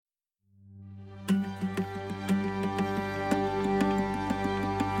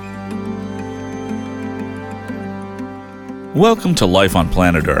Welcome to Life on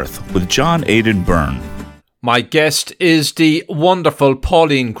Planet Earth with John Aidan Byrne. My guest is the wonderful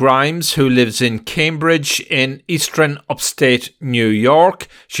Pauline Grimes, who lives in Cambridge in eastern upstate New York.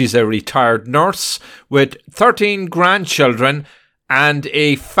 She's a retired nurse with 13 grandchildren and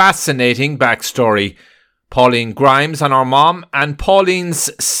a fascinating backstory. Pauline Grimes and her mom and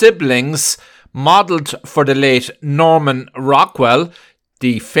Pauline's siblings modelled for the late Norman Rockwell,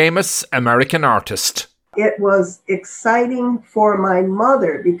 the famous American artist. It was exciting for my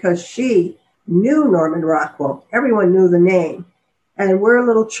mother because she knew Norman Rockwell. Everyone knew the name. And we're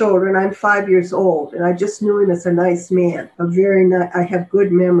little children. I'm 5 years old, and I just knew him as a nice man. I have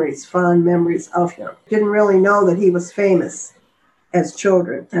good memories, fond memories of him. Didn't really know that he was famous as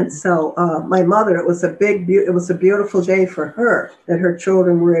children. And so my mother, it was a beautiful day for her that her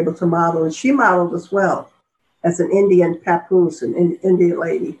children were able to model. And she modeled as well as an Indian papoose, an Indian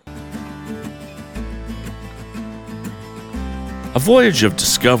lady. A voyage of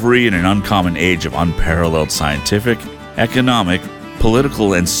discovery in an uncommon age of unparalleled scientific, economic,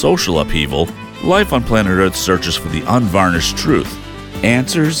 political, and social upheaval, Life on Planet Earth searches for the unvarnished truth,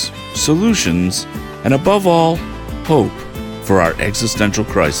 answers, solutions, and above all, hope for our existential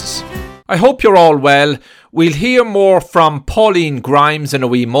crisis. I hope you're all well. We'll hear more from Pauline Grimes in a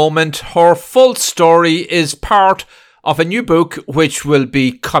wee moment. Her full story is part of a new book which will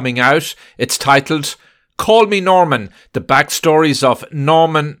be coming out. It's titled Call Me Norman, the backstories of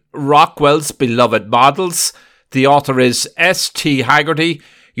Norman Rockwell's beloved models. The author is S.T. Haggerty.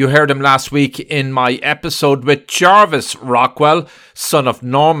 You heard him last week in my episode with Jarvis Rockwell, son of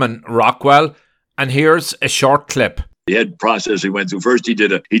Norman Rockwell. And here's a short clip. The head process he went through. First, he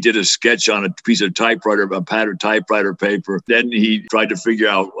did a sketch on a piece of typewriter, a patterned typewriter paper. Then he tried to figure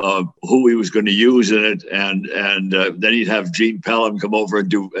out who he was going to use in it, and then he'd have Gene Pelham come over and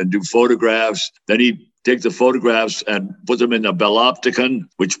do photographs. Then he'd take the photographs and put them in a Belopticon,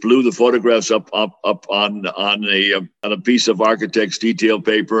 which blew the photographs up on a piece of architect's detail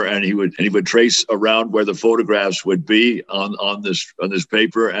paper, and he would trace around where the photographs would be on this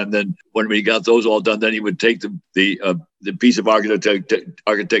paper. And then when we got those all done, then he would take the piece of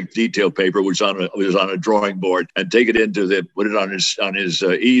architect detail paper, which was on a drawing board, and take it put it on his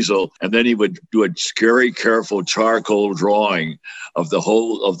easel, and then he would do a very careful charcoal drawing of the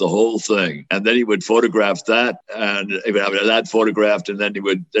whole thing, and then he would photograph that, and he would have that photographed, and then he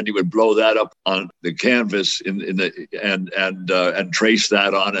would blow that up on the canvas and trace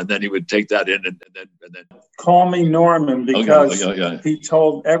that on, and then he would take that in and then call me Norman, because he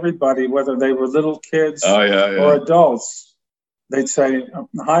told everybody, whether they were little kids or adults, they'd say,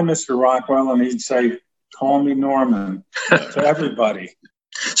 "Hi, Mr. Rockwell," and he'd say, "Call me Norman," to everybody.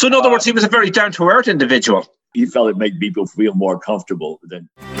 So in other words, he was a very down-to-earth individual. He felt it made people feel more comfortable than.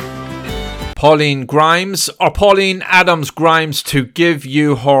 Pauline Grimes, or Pauline Adams Grimes to give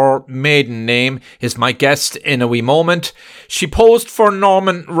you her maiden name, is my guest in a wee moment. She posed for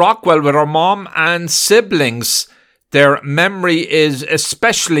Norman Rockwell with her mom and siblings. Their memory is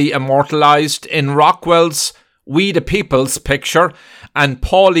especially immortalised in Rockwell's We the People's picture, and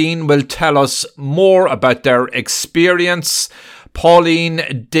Pauline will tell us more about their experience.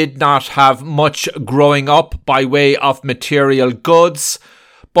 Pauline did not have much growing up by way of material goods,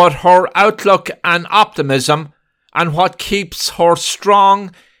 but her outlook and optimism and what keeps her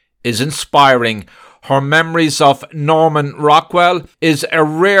strong is inspiring. Her memories of Norman Rockwell is a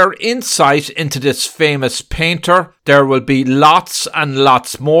rare insight into this famous painter. There will be lots and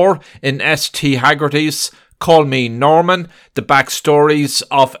lots more in S.T. Haggerty's Call Me Norman, the backstories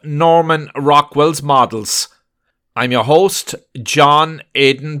of Norman Rockwell's models. I'm your host, John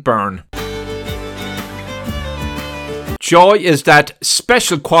Aidan Byrne. Joy is that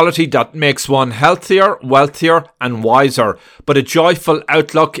special quality that makes one healthier, wealthier and wiser. But a joyful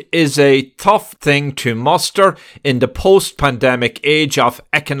outlook is a tough thing to muster in the post-pandemic age of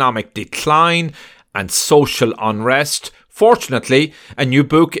economic decline and social unrest. Fortunately, a new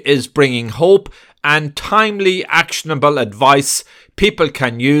book is bringing hope and timely, actionable advice people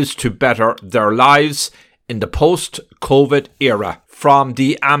can use to better their lives in the post-COVID era. From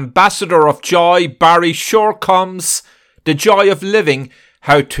the ambassador of joy, Barry Shore, comes The Joy of Living,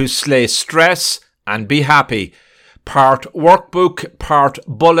 How to Slay Stress and Be Happy. Part workbook, part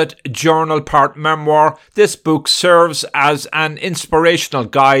bullet journal, part memoir, this book serves as an inspirational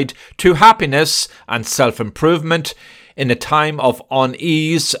guide to happiness and self-improvement in a time of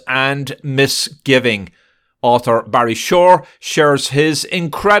unease and misgiving. Author Barry Shore shares his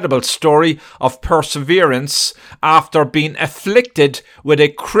incredible story of perseverance after being afflicted with a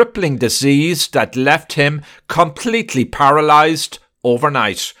crippling disease that left him completely paralysed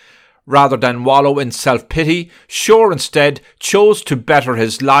overnight. Rather than wallow in self-pity, Shore instead chose to better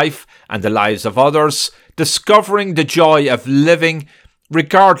his life and the lives of others, discovering the joy of living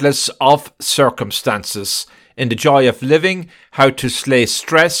regardless of circumstances. In The Joy of Living, How to Slay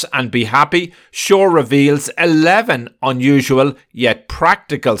Stress and Be Happy, Shore reveals 11 unusual yet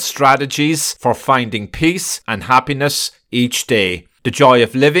practical strategies for finding peace and happiness each day. The Joy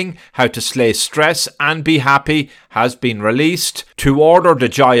of Living, How to Slay Stress and Be Happy has been released. To order The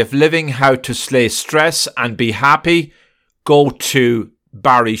Joy of Living, How to Slay Stress and Be Happy, go to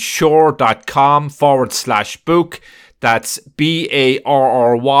barryshore.com/book. That's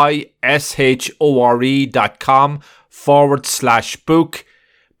barryshore.com/book.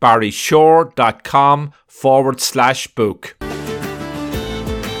 barryshore.com/book.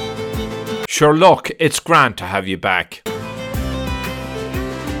 Sure, look, it's grand to have you back.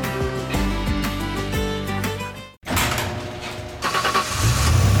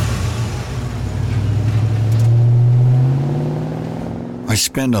 I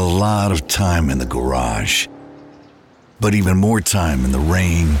spend a lot of time in the garage, but even more time in the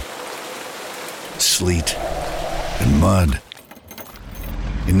rain, sleet, and mud.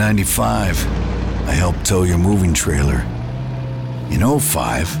 In 95, I helped tow your moving trailer. In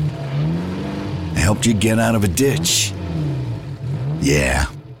 05, I helped you get out of a ditch. Yeah,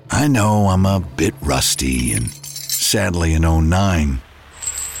 I know I'm a bit rusty, and sadly in 09,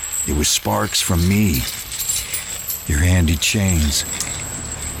 it was sparks from me, your handy chains,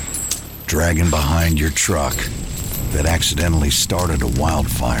 dragging behind your truck that accidentally started a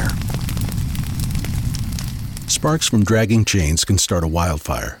wildfire. Sparks from dragging chains can start a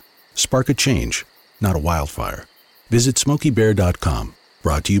wildfire. Spark a change, not a wildfire. Visit SmokeyBear.com.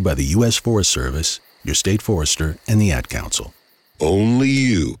 Brought to you by the U.S. Forest Service, your state forester, and the Ad Council. Only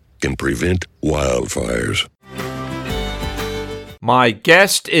you can prevent wildfires. My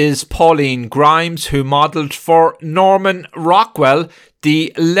guest is Pauline Grimes, who modelled for Norman Rockwell,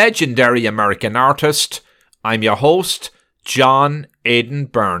 the legendary American artist. I'm your host, John Aidan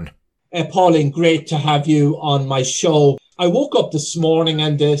Byrne. Pauline, great to have you on my show. I woke up this morning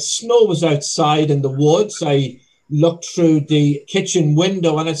and the snow was outside in the woods. I looked through the kitchen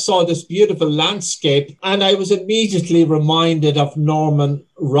window and I saw this beautiful landscape, and I was immediately reminded of Norman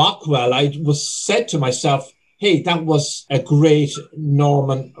Rockwell. I was said to myself, hey, that was a great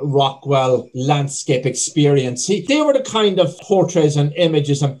Norman Rockwell landscape experience. They were the kind of portraits and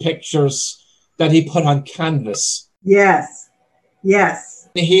images and pictures that he put on canvas. Yes.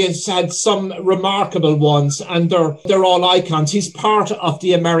 He has had some remarkable ones, and they're all icons. He's part of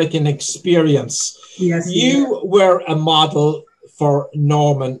the American experience. Yes. You were a model for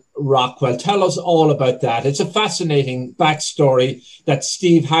Norman Rockwell. Tell us all about that. It's a fascinating backstory that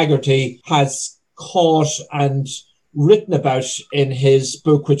Steve Haggerty has caught and written about in his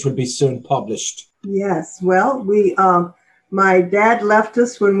book, which will be soon published. Yes. Well, my dad left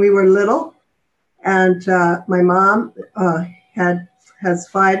us when we were little, and my mom has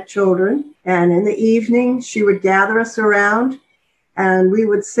 5 children. And in the evening, she would gather us around, and we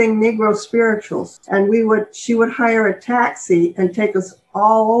would sing Negro spirituals. And she would hire a taxi and take us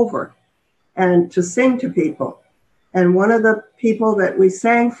all over and to sing to people. And one of the people that we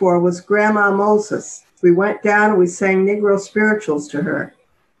sang for was Grandma Moses. We went down and we sang Negro spirituals to her.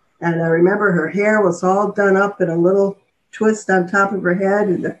 And I remember her hair was all done up in a little twist on top of her head,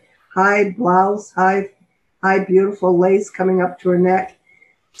 and the high blouse, high beautiful lace coming up to her neck.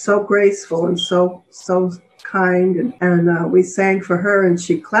 So graceful and so kind. And we sang for her, and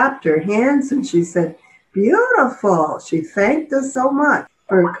she clapped her hands and she said, beautiful. She thanked us so much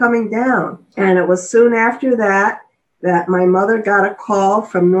for coming down. And it was soon after that my mother got a call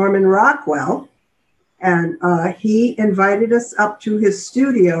from Norman Rockwell, and he invited us up to his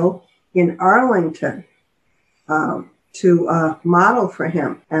studio in Arlington to model for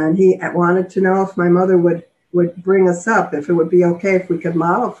him. And he wanted to know if my mother would bring us up, if it would be okay if we could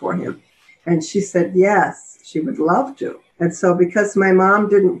model for him. And she said yes, she would love to. And so because my mom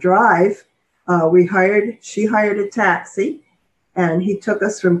didn't drive, she hired a taxi, and he took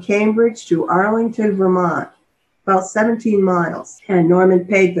us from Cambridge to Arlington, Vermont, about 17 miles. And Norman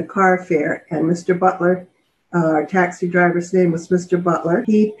paid the car fare, and Mr. Butler, our taxi driver's name was Mr. Butler,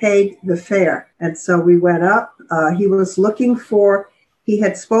 he paid the fare. And so we went up. He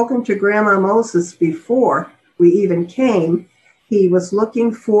had spoken to Grandma Moses before we even came. He was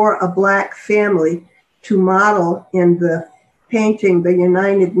looking for a Black family to model in the painting The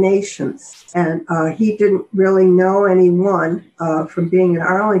United Nations. And he didn't really know anyone from being in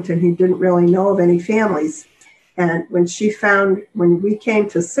Arlington. He didn't really know of any families. And when we came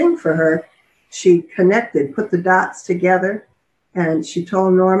to sing for her, she connected, put the dots together, And she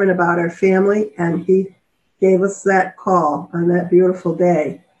told Norman about our family, and he gave us that call on that beautiful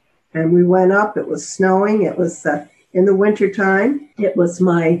day. And we went up. It was snowing. It was in the wintertime. It was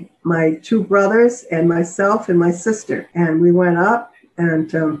my two brothers and myself and my sister. And we went up,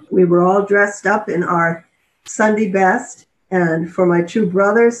 and we were all dressed up in our Sunday best. And for my two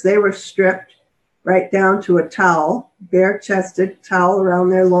brothers, they were stripped right down to a towel, bare-chested towel around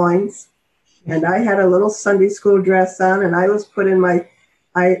their loins. And I had a little Sunday school dress on, and I was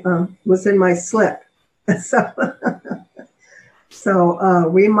was in my slip. So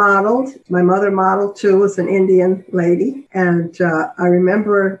we modeled. My mother modeled too, was an Indian lady. And I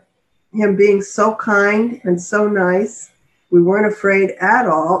remember him being so kind and so nice. We weren't afraid at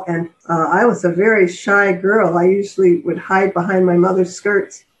all. And I was a very shy girl. I usually would hide behind my mother's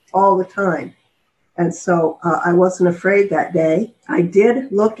skirts all the time. And so I wasn't afraid that day. I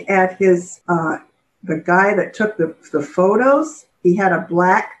did look at the guy that took the photos. He had a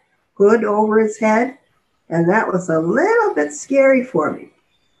black hood over his head, and that was a little bit scary for me.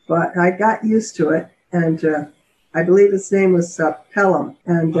 But I got used to it, and I believe his name was Pelham,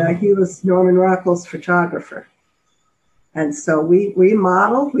 and he was Norman Rockwell's photographer. And so we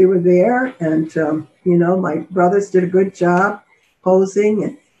modeled. We were there, and, my brothers did a good job posing,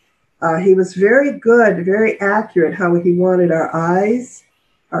 and he was very good, very accurate how he wanted our eyes,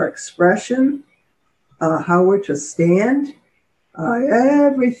 our expression, how we're to stand.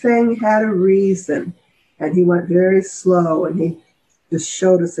 Everything had a reason. And he went very slow, and he just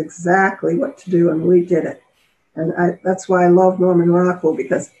showed us exactly what to do, and we did it. And that's why I love Norman Rockwell,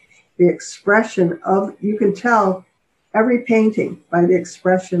 because the expression you can tell every painting by the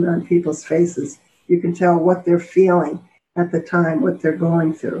expression on people's faces. You can tell what they're feeling at the time, what they're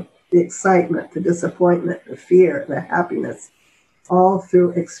going through. The excitement, the disappointment, the fear, the happiness, all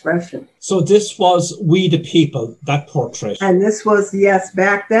through expression. So this was We the People, that portrait. And this was, yes,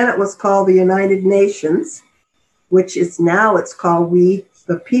 back then it was called the United Nations, which is now it's called We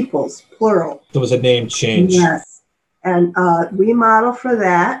the Peoples, plural. There was a name change. Yes. And we modeled for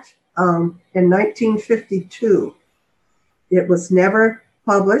that in 1952. It was never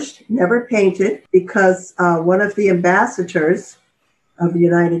published, never painted, because one of the ambassadors of the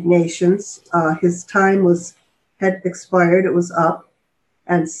United Nations, his time had expired, it was up,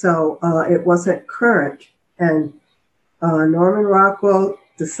 and so it wasn't current. And Norman Rockwell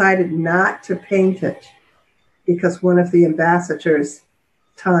decided not to paint it because one of the ambassadors'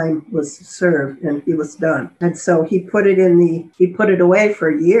 time was served and he was done. And so he put it away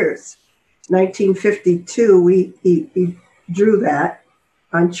for years. 1952, he drew that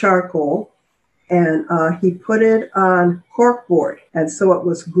on charcoal. And he put it on corkboard. And so it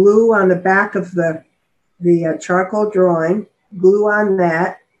was glue on the back of the charcoal drawing, glue on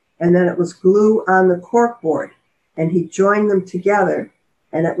that, and then it was glue on the corkboard. And he joined them together,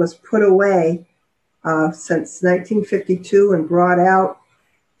 and it was put away since 1952 and brought out.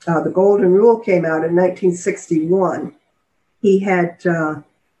 The Golden Rule came out in 1961. He had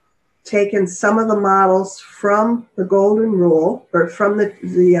taken some of the models from the Golden Rule, or from the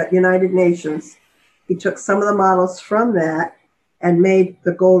United Nations. He took some of the models from that and made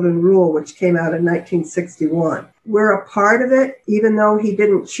the Golden Rule, which came out in 1961. We're a part of it, even though he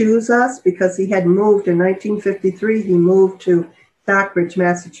didn't choose us, because he had moved in 1953. He moved to Stockbridge,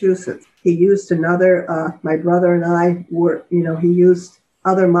 Massachusetts. He used my brother and I were, he used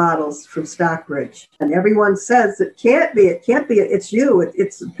other models from Stockbridge. And everyone says, it can't be, it's you,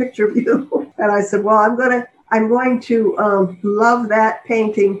 it's a picture of you. And I said, well, I'm going to love that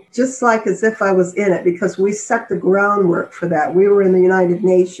painting just like as if I was in it, because we set the groundwork for that. We were in the United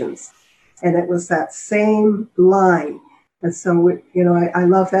Nations, and it was that same line. And so, I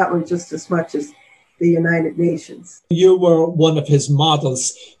love that one just as much as the United Nations. You were one of his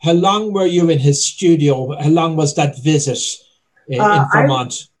models. How long were you in his studio? How long was that visit in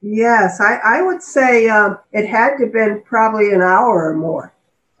Vermont? I would say it had to have been probably an hour or more,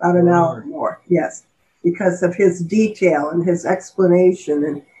 about an hour or more, yes, because of his detail and his explanation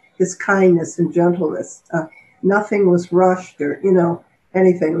and his kindness and gentleness. Nothing was rushed or,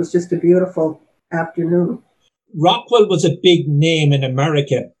 anything. It was just a beautiful afternoon. Rockwell was a big name in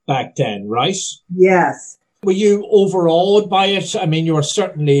America back then, right? Yes. Were you overawed by it? I mean, you were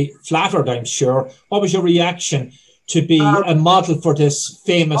certainly flattered, I'm sure. What was your reaction to be a model for this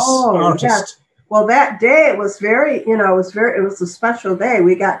famous artist? Yes. Well, that day it was very, it was a special day.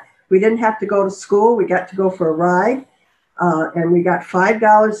 We didn't have to go to school. We got to go for a ride, and we got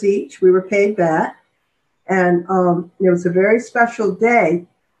 $5 each. We were paid that, and it was a very special day.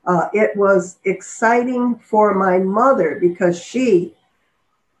 It was exciting for my mother because she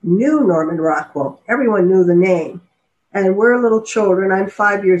knew Norman Rockwell. Everyone knew the name, And we're little children. I'm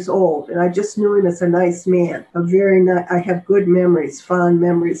 5 years old, and I just knew him as a nice man. I have good memories, fond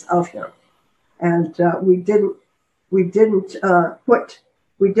memories of him. And we didn't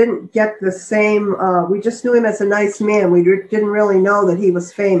get the same. We just knew him as a nice man. We didn't really know that he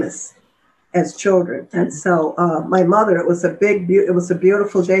was famous as children. And so my mother, it was a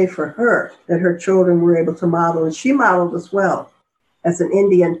beautiful day for her that her children were able to model, and she modeled as well as an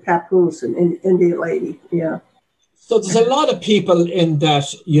Indian papoose, an Indian lady. Yeah. So there's a lot of people in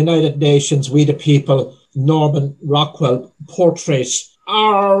that United Nations We the People Norman Rockwell portrait.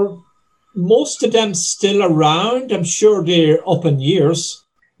 Are most of them still around? I'm sure they're up in years.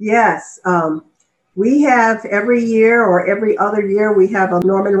 Yes. We have every year or every other year, we have a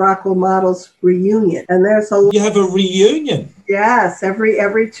Norman Rockwell Models reunion. And You have a reunion? Yes,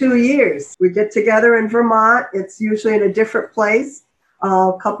 every 2 years. We get together in Vermont. It's usually in a different place.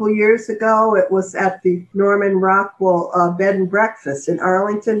 A couple of years ago, it was at the Norman Rockwell Bed and Breakfast in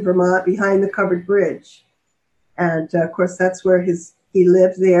Arlington, Vermont, behind the covered bridge. And of course, that's where he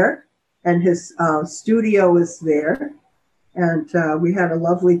lived there, and his studio is there. And we had a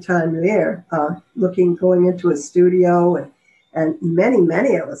lovely time there, going into his studio, and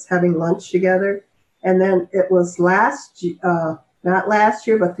many of us having lunch together. And then it was not last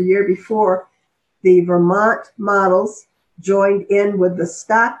year, but the year before, the Vermont models joined in with the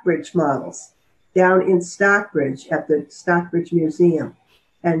Stockbridge models down in Stockbridge at the Stockbridge Museum.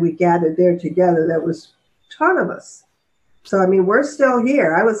 And we gathered there together. There was a ton of us. So, I mean, we're still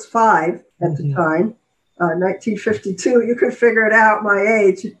here. I was 5 at the time, 1952. You could figure it out, my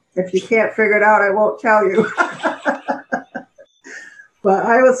age. If you can't figure it out, I won't tell you. But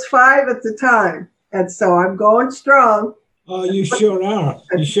I was 5 at the time. And so I'm going strong. Oh, you sure are.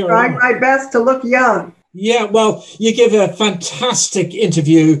 You sure trying my best to look young. Yeah, well, you give a fantastic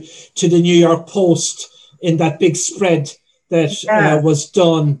interview to the New York Post in that big spread that was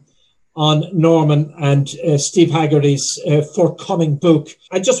done on Norman and Steve Haggerty's forthcoming book.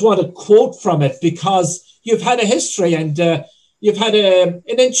 I just want to quote from it because you've had a history and you've had an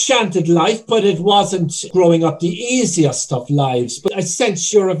enchanted life, but it wasn't growing up the easiest of lives. But I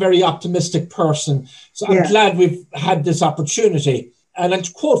sense you're a very optimistic person. So I'm glad we've had this opportunity. And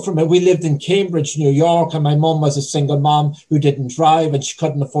to quote from it, we lived in Cambridge, New York, and my mum was a single mom who didn't drive and she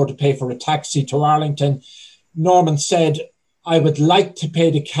couldn't afford to pay for a taxi to Arlington. Norman said, I would like to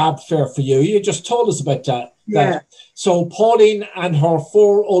pay the cab fare for you. You just told us about that. Yeah. So Pauline and her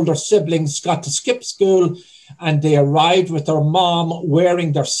 4 older siblings got to skip school and they arrived with their mom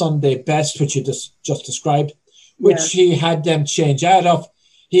wearing their Sunday best, which you just described, which he had them change out of.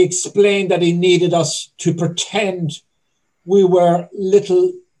 He explained that he needed us to pretend we were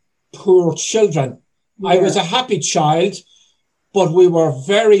little poor children. I was a happy child, but we were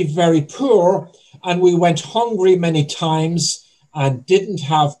very, very poor, and we went hungry many times and didn't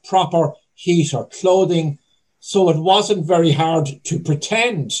have proper heat or clothing, so it wasn't very hard to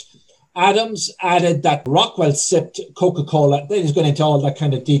pretend. Adams added that Rockwell sipped Coca-Cola. Then he's going into all that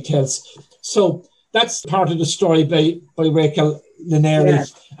kind of details. So that's part of the story by Rachel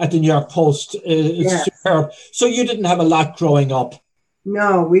Lineri at the New York Post. It's superb. So you didn't have a lot growing up?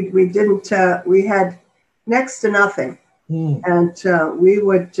 No, we didn't. We had next to nothing. And we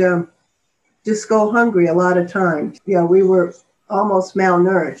would just go hungry a lot of times. We were almost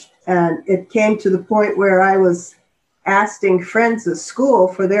malnourished. And it came to the point where I was asking friends at school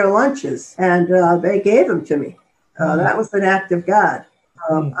for their lunches, and they gave them to me. That was an act of God.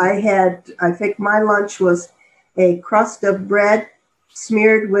 I think my lunch was a crust of bread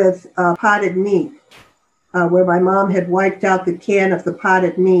smeared with potted meat, where my mom had wiped out the can of the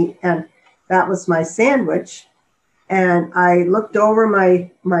potted meat, and that was my sandwich. And I looked over,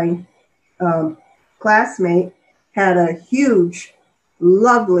 my classmate had a huge,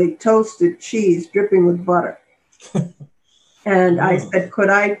 lovely toasted cheese dripping with butter. And I said,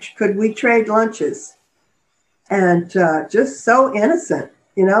 could we trade lunches? And just so innocent,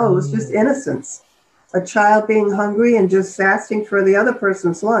 it was just innocence. A child being hungry and just asking for the other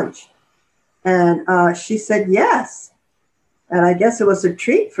person's lunch. And she said yes. And I guess it was a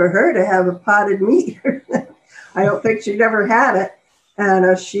treat for her to have a potted meat. I don't think she'd ever had it.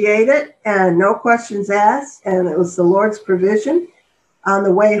 And she ate it and no questions asked. And it was the Lord's provision. On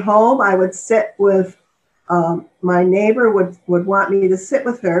the way home, I would sit with my neighbor would want me to sit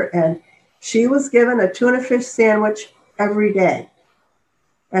with her. And she was given a tuna fish sandwich every day.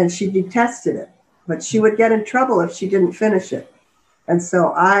 And she detested it. But she would get in trouble if she didn't finish it. And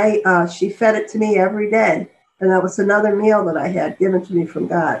so she fed it to me every day. And that was another meal that I had given to me from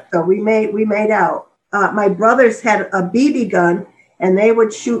God. So we made out. My brothers had a BB gun, and they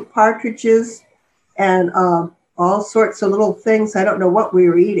would shoot partridges and a all sorts of little things. I don't know what we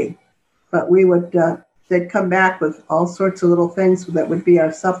were eating, but we would, they'd come back with all sorts of little things that would be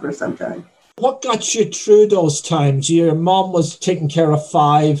our supper sometime. What got you through those times? Your mom was taking care of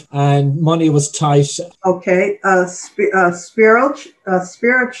 5 and money was tight. Okay.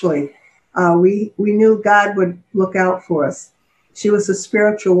 Spiritually, we knew God would look out for us. She was a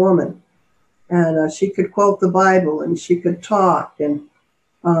spiritual woman, and she could quote the Bible, and she could talk, and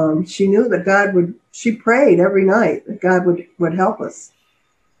she knew that she prayed every night that God would help us.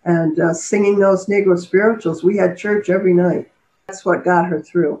 And singing those Negro spirituals, we had church every night. That's what got her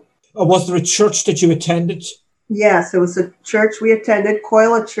through. Was there a church that you attended? Yes, it was a church we attended,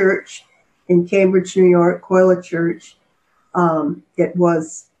 Coila Church in Cambridge, New York, Coila Church. It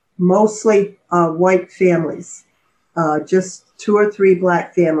was mostly white families, just 2 or 3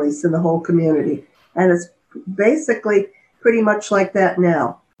 black families in the whole community. And it's basically pretty much like that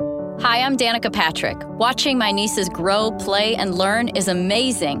now. Hi, I'm Danica Patrick. Watching my nieces grow, play, and learn is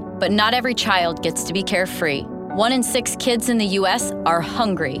amazing, but not every child gets to be carefree. 1 in 6 kids in the U.S. are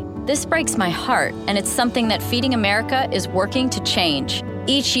hungry. This breaks my heart, and it's something that Feeding America is working to change.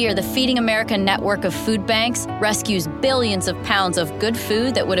 Each year, the Feeding America network of food banks rescues billions of pounds of good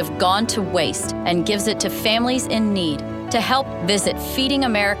food that would have gone to waste and gives it to families in need. To help, visit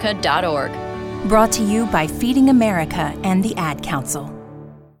feedingamerica.org. Brought to you by Feeding America and the Ad Council.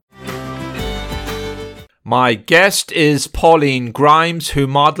 My guest is Pauline Grimes, who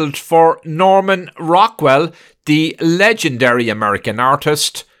modelled for Norman Rockwell, the legendary American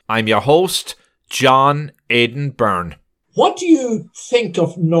artist. I'm your host, John Aidan Byrne. What do you think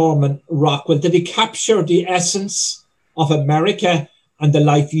of Norman Rockwell? Did he capture the essence of America and the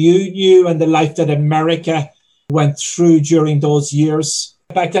life you knew and the life that America went through during those years?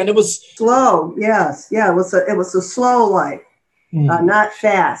 Back then it was slow, yes. Yeah, it was a slow life, not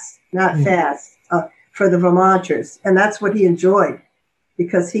fast, for the Vermonters. And that's what he enjoyed,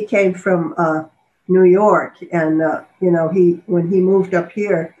 because he came from New York. And, when he moved up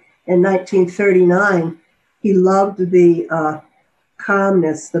here in 1939, he loved the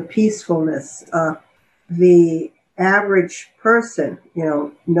calmness, the peacefulness, the average person.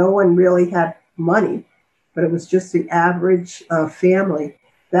 No one really had money, but it was just the average family.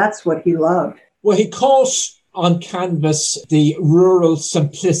 That's what he loved. Well, he caught on canvas the rural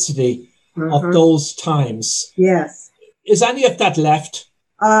simplicity of those times. Yes. Is any of that left?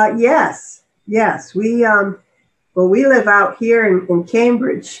 Yes. We live out here in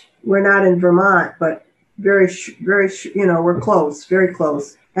Cambridge. We're not in Vermont, but very, we're close, very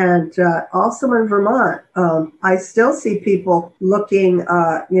close. And also in Vermont, I still see people looking,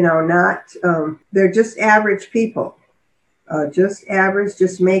 they're just average people, just average,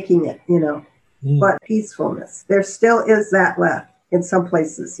 just making it, but peacefulness. There still is that left in some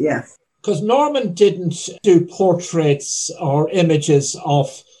places, yes. Because Norman didn't do portraits or images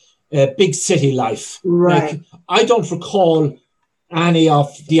of big city life. Right. Like, I don't recall any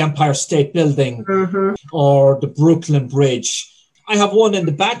of the Empire State Building or the Brooklyn Bridge. I have one in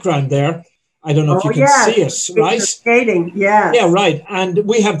the background there. I don't know if you can see it, right? Skating, yeah. Yeah, right. And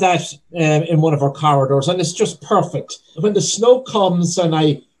we have that in one of our corridors, and it's just perfect. When the snow comes and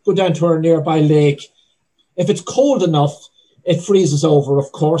I go down to our nearby lake, if it's cold enough, it freezes over,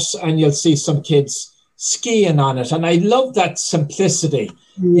 of course, and you'll see some kids skiing on it. And I love that simplicity.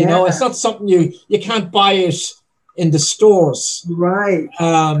 Yeah. It's not something you can't buy it in the stores. Right.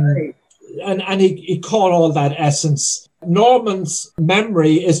 Right. And he caught all that essence. Norman's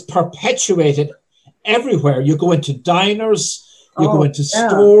memory is perpetuated everywhere. You go into diners, you go into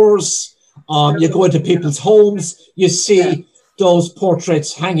stores, you go into people's homes, you see those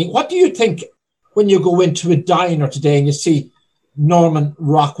portraits hanging. What do you think when you go into a diner today and you see Norman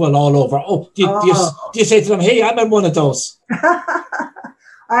Rockwell all over? Do you say to them, hey, I'm in one of those?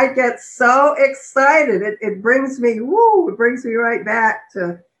 I get so excited. It brings me right back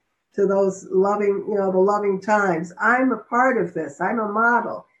to those loving, the loving times. I'm a part of this. I'm a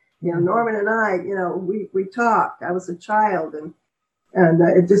model. Norman and I, we talked. I was a child, and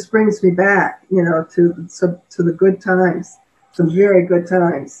it just brings me back, to the good times, some very good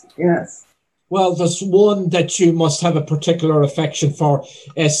times. Yes. Well, there's one that you must have a particular affection for,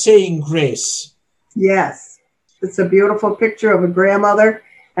 Saying Grace. Yes. It's a beautiful picture of a grandmother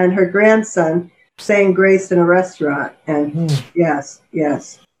and her grandson saying grace in a restaurant. And yes.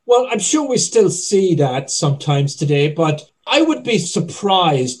 Well, I'm sure we still see that sometimes today, but I would be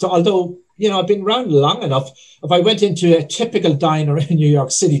surprised, although, I've been around long enough, if I went into a typical diner in New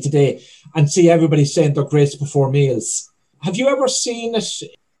York City today and see everybody saying their grace before meals. Have you ever seen it?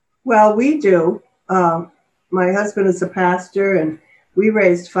 Well, we do. My husband is a pastor, and we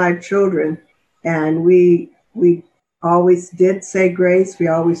raised 5 children, and we We always did say grace. We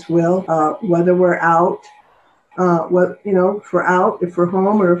always will, whether we're out, if we're out, if we're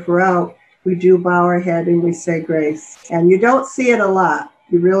home or if we're out, we do bow our head and we say grace. And you don't see it a lot.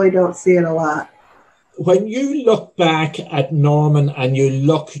 You really don't see it a lot. When you look back at Norman and you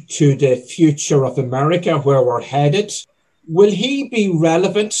look to the future of America, where we're headed, will he be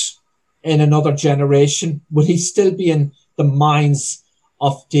relevant in another generation? Will he still be in the minds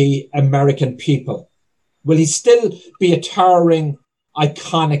of the American people? Will he still be a towering,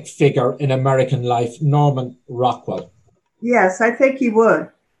 iconic figure in American life, Norman Rockwell? Yes, I think he would,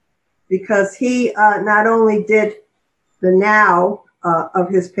 because he not only did the now of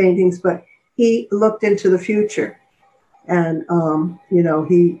his paintings, but he looked into the future. And,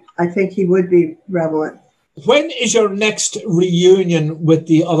 I think he would be relevant. When is your next reunion with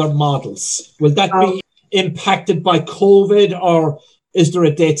the other models? Will that be impacted by COVID, or is there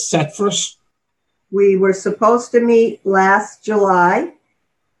a date set for it? We were supposed to meet last July,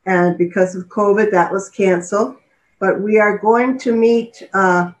 and because of COVID, that was canceled. But we are going to meet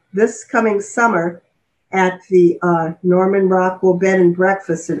this coming summer at the Norman Rockwell Bed and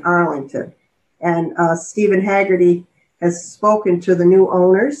Breakfast in Arlington. And Stephen Haggerty has spoken to the new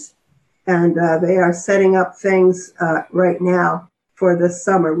owners, and they are setting up things right now for this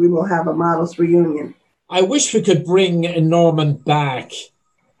summer. We will have a models reunion. I wish we could bring Norman back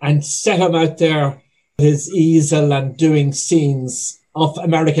and set him out there, his easel, and doing scenes of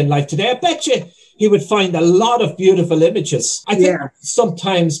American life today. I bet you he would find a lot of beautiful images. I think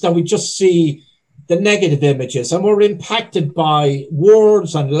sometimes that we just see the negative images, and we're impacted by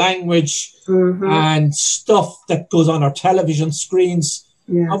words and language and stuff that goes on our television screens.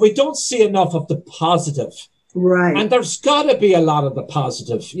 And we don't see enough of the positive. Right. And there's got to be a lot of the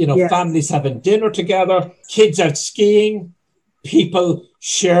positive. Families having dinner together, kids out skiing, people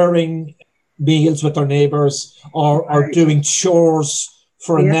sharing meals with their neighbours, or doing chores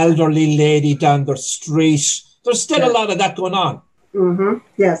for an elderly lady down the street. There's still a lot of that going on.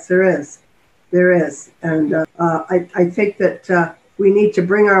 Yes, there is. There is. And I think that we need to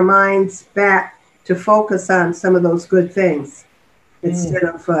bring our minds back to focus on some of those good things instead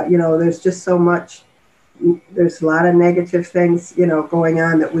of, there's just so much. There's a lot of negative things, going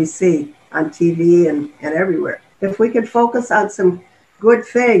on that we see on TV and everywhere. If we can focus on some good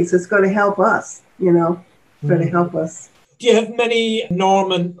things, it's going to help us, it's going to help us. Do you have many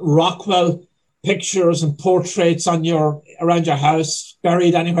Norman Rockwell pictures and portraits around your house,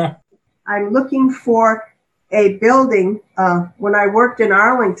 buried anywhere? I'm looking for a building. When I worked in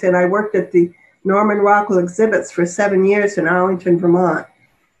Arlington, I worked at the Norman Rockwell exhibits for 7 years in Arlington, Vermont.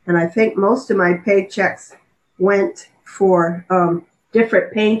 And I think most of my paychecks went for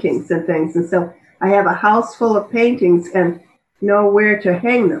different paintings and things. And so I have a house full of paintings and nowhere to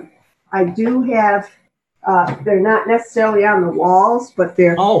hang them. I do have, they're not necessarily on the walls, but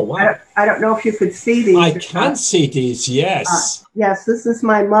they're, I don't know if you could see these. I can see these, yes. Yes, this is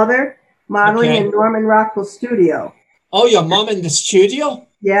my mother modeling in Norman Rockwell studio. Oh, your mom in the studio?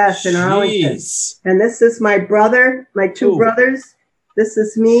 Yes, in Arlington. And this is my brother, my two brothers. This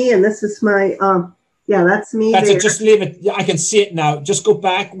is me, and this is my, that's me. That's it, just leave it. Yeah, I can see it now. Just go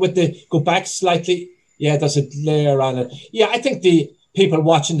back slightly. Yeah, there's a glare on it. Yeah, I think the people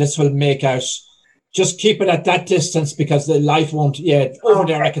watching this will make out. Just keep it at that distance because the light won't, over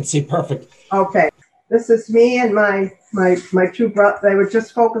there I can see perfect. Okay. This is me and my two brothers. They were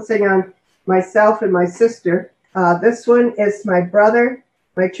just focusing on myself and my sister. This one is my brother,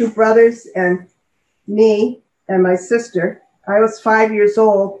 my two brothers, and me and my sister. I was 5 years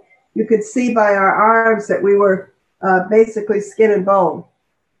old. You could see by our arms that we were basically skin and bone,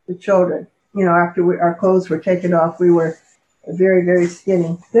 the children. After our clothes were taken off, we were very, very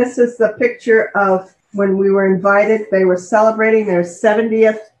skinny. This is the picture of when we were invited. They were celebrating their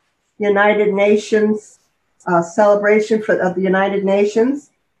 70th United Nations celebration of the United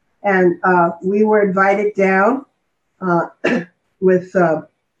Nations. And we were invited down with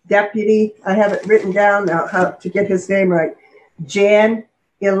Deputy, I have it written down now how to get his name right, Jan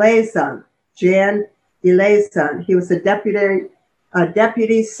Eleazar. He was a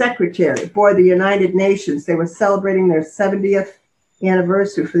deputy secretary for the United Nations. They were celebrating their 70th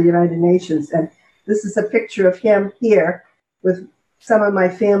anniversary for the United Nations. And this is a picture of him here with some of my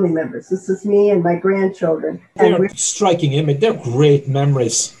family members. This is me and my grandchildren. They're striking image. They're great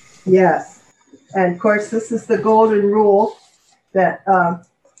memories. Yes. And of course, this is the golden rule that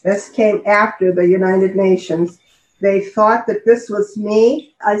this came after the United Nations. They thought that this was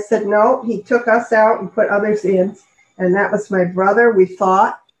me. I said, no, he took us out and put others in. And that was my brother, we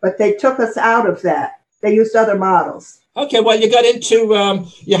thought. But they took us out of that. They used other models. Okay, well, you got into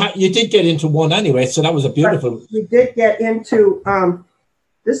you did get into one anyway, so that was a beautiful. But we did get into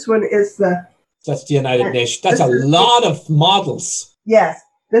this one is that's the United Nations. That's a lot of models. Yes,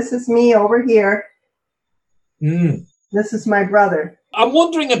 this is me over here. This is my brother. I'm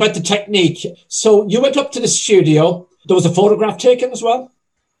wondering about the technique. So you went up to the studio. There was a photograph taken as well?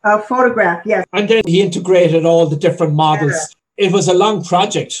 A photograph, yes. And then he integrated all the different models. Yeah. It was a long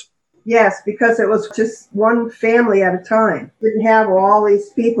project. Yes, because it was just one family at a time. We didn't have all these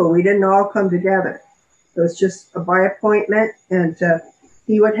people. We didn't all come together. It was just by appointment, and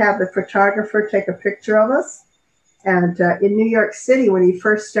he would have the photographer take a picture of us. And in New York City, when he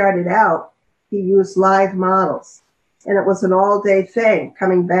first started out, he used live models. And it was an all-day thing,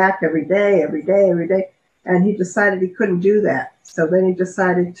 coming back every day. And he decided he couldn't do that. So then he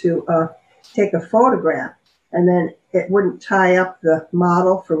decided to take a photograph, and then it wouldn't tie up the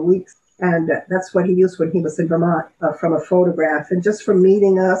model for weeks. And that's what he used when he was in Vermont, from a photograph. And just from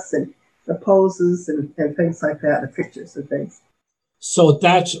meeting us and the poses and things like that, the pictures and things. So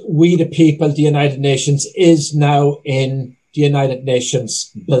that We the People, the United Nations, is now in the United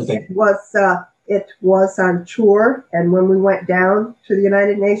Nations building. It was on tour, and when we went down to the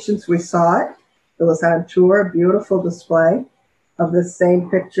United Nations, we saw it. It was on tour, a beautiful display of the same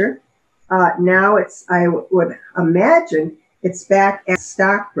picture. Now I would imagine it's back at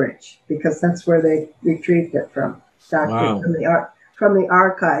Stockbridge, because that's where they retrieved it from. Stockbridge, wow. from the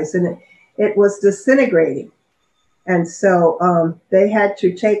archives, and it was disintegrating. And so they had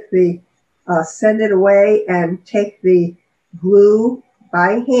to send it away and take the glue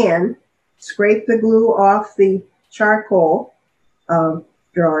by hand, scrape the glue off the charcoal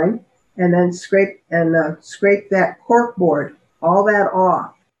drawing, and then scrape that cork board, all that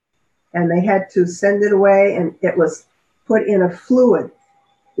off. And they had to send it away, and it was put in a fluid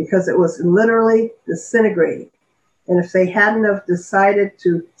because it was literally disintegrating. And if they hadn't have decided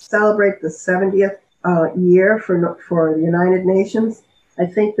to celebrate the 70th year for the United Nations, I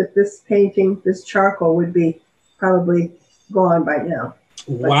think that this painting, this charcoal, would be probably gone by now.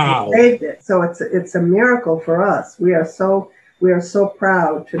 Wow! But they saved it, so it's a miracle for us. We are so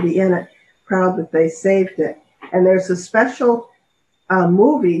proud to be in it, proud that they saved it. And there's a special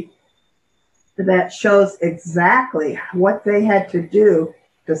movie that shows exactly what they had to do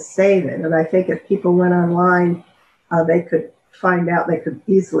to save it. And I think if people went online, they could find out. They could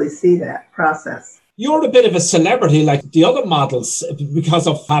easily see that process. You're a bit of a celebrity like the other models because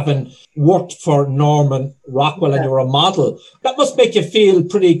of having worked for Norman Rockwell, and you're a model. That must make you feel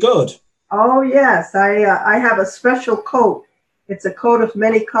pretty good. Oh, yes. I have a special coat. It's a coat of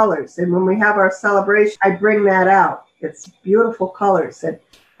many colors. And when we have our celebration, I bring that out. It's beautiful colors. And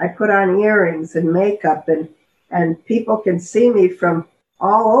I put on earrings and makeup, and people can see me from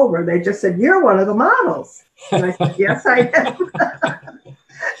all over. They just said, "You're one of the models." And I said, "Yes, I am."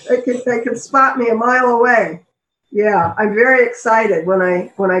 They can spot me a mile away. Yeah, I'm very excited when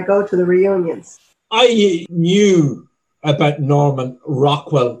I go to the reunions. I knew about Norman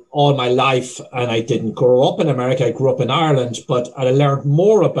Rockwell all my life, and I didn't grow up in America. I grew up in Ireland, but I learned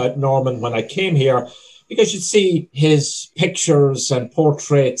more about Norman when I came here, because you see his pictures and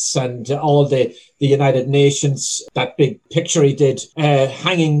portraits and all the United Nations, that big picture he did,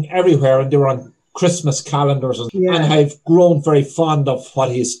 hanging everywhere, and they were on Christmas calendars. And I've grown very fond of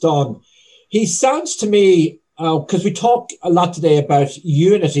what he's done. He sounds to me, because we talk a lot today about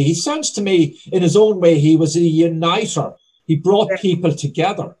unity, he sounds to me, in his own way, he was a uniter. He brought people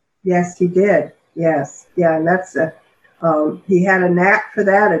together. Yes, he did. Yes. Yeah, and that's, he had a knack for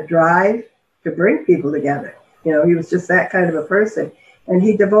that, a drive to bring people together. You know, he was just that kind of a person. And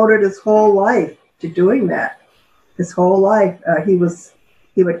he devoted his whole life to doing that. His whole life.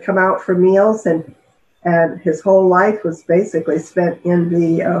 He would come out for meals, and his whole life was basically spent in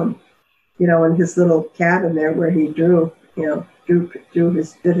the, in his little cabin there where he did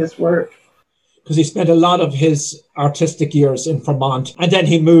his work. Because he spent a lot of his artistic years in Vermont, and then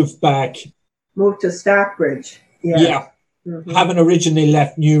he moved to Stockbridge. Yeah. Mm-hmm. Having originally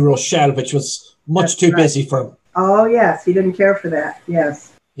left New Rochelle, which was much too busy for him. Oh, yes. He didn't care for that.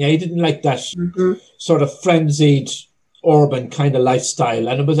 Yes. Yeah, he didn't like that sort of frenzied urban kind of lifestyle.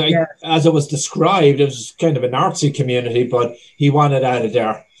 And it was like, as it was described, it was kind of an artsy community, but he wanted out of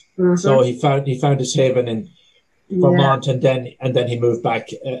there. Mm-hmm. So he found his haven in Vermont, and then he moved back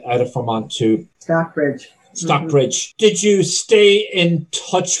out of Vermont to Stockbridge. Mm-hmm. Did you stay in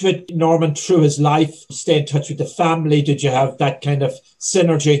touch with Norman through his life? Stay in touch with the family? Did you have that kind of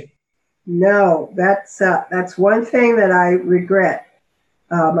synergy? No, that's one thing that I regret.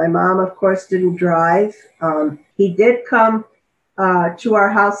 My mom, of course, didn't drive. He did come to our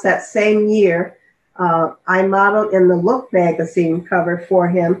house that same year, I modeled in the Look magazine cover for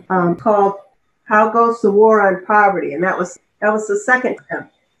him called How Goes the War on Poverty? And that was the second time.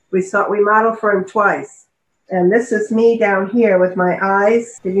 We modeled for him twice. And this is me down here with my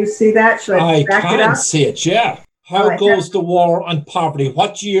eyes. Can you see that? Should I back it up? I can see it, yeah. How Goes the War on Poverty?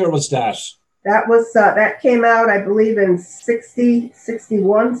 What year was that? That was that came out, I believe, in 60,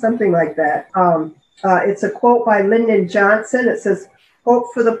 61, something like that. It's a quote by Lyndon Johnson. It says,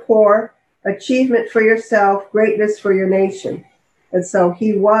 "Hope for the poor, achievement for yourself, greatness for your nation." And so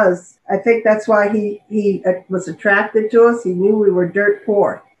I think that's why he was attracted to us. He knew we were dirt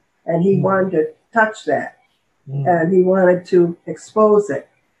poor, and he wanted to touch that, and he wanted to expose it,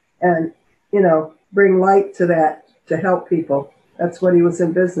 and bring light to that, to help people. That's what he was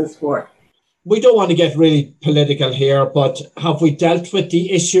in business for. We don't want to get really political here, but have we dealt with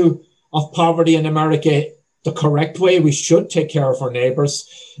the issue of poverty in America the correct way? We should take care of our neighbours.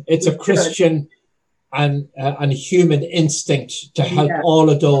 It's a Christian and human instinct to help all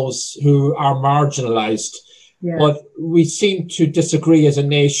of those who are marginalised. Yeah. But we seem to disagree as a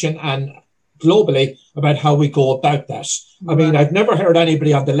nation and globally about how we go about that. I mean, I've never heard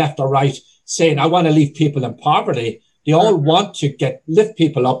anybody on the left or right saying, I want to leave people in poverty. They all want to lift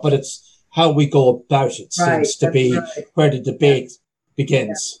people up, but it's how we go about it seems to be where the debate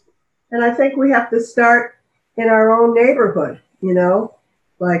begins. Yeah. And I think we have to start in our own neighborhood,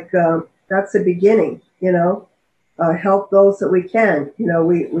 that's the beginning, help those that we can.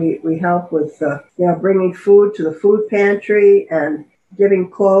 We help with, bringing food to the food pantry and giving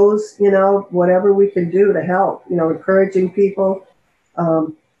clothes, whatever we can do to help, encouraging people.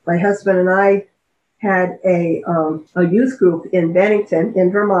 My husband and I had a youth group in Bennington in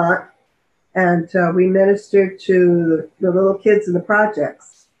Vermont, and we ministered to the little kids in the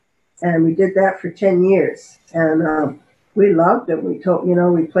projects. And we did that for 10 years. And we loved it. We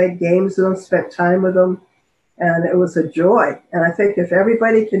played games with them, spent time with them, and it was a joy. And I think if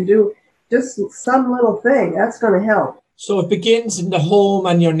everybody can do just some little thing, that's going to help. So it begins in the home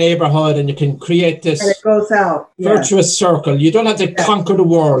and your neighborhood, and you can create this and it goes out. Virtuous circle. You don't have to conquer the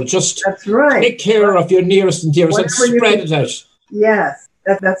world. Just take care of your nearest and dearest and spread it out. Yes,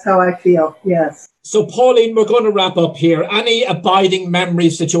 that's how I feel. Yes. So, Pauline, we're going to wrap up here. Any abiding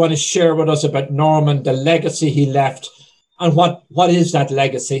memories that you want to share with us about Norman, the legacy he left, and what is that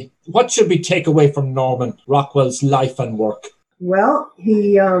legacy? What should we take away from Norman Rockwell's life and work? Well,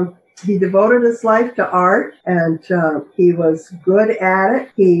 he devoted his life to art, and he was good at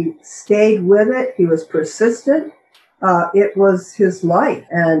it. He stayed with it. He was persistent. It was his life,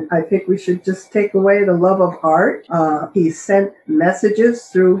 and I think we should just take away the love of art. He sent messages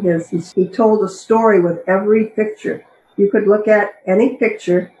through he told a story with every picture. You could look at any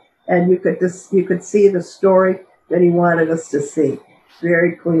picture, and you could see the story that he wanted us to see.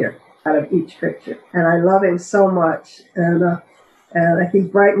 Very clear out of each picture. And I love him so much, and he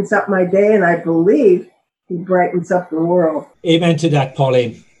brightens up my day, and I believe he brightens up the world. Amen to that,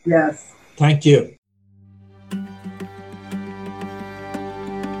 Pauline. Yes. Thank you.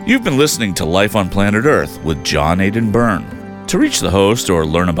 You've been listening to Life on Planet Earth with John Aidan Byrne. To reach the host or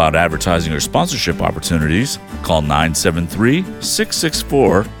learn about advertising or sponsorship opportunities, call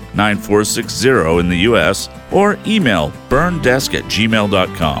 973-664-9460 in the U.S. or email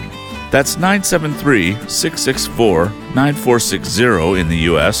burndesk@gmail.com. That's 973-664-9460 in the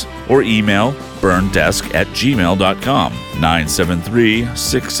U.S. or email burndesk@gmail.com.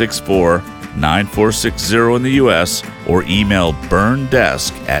 973-664-9460 in the U.S. or email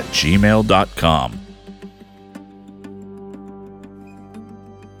burndesk@gmail.com.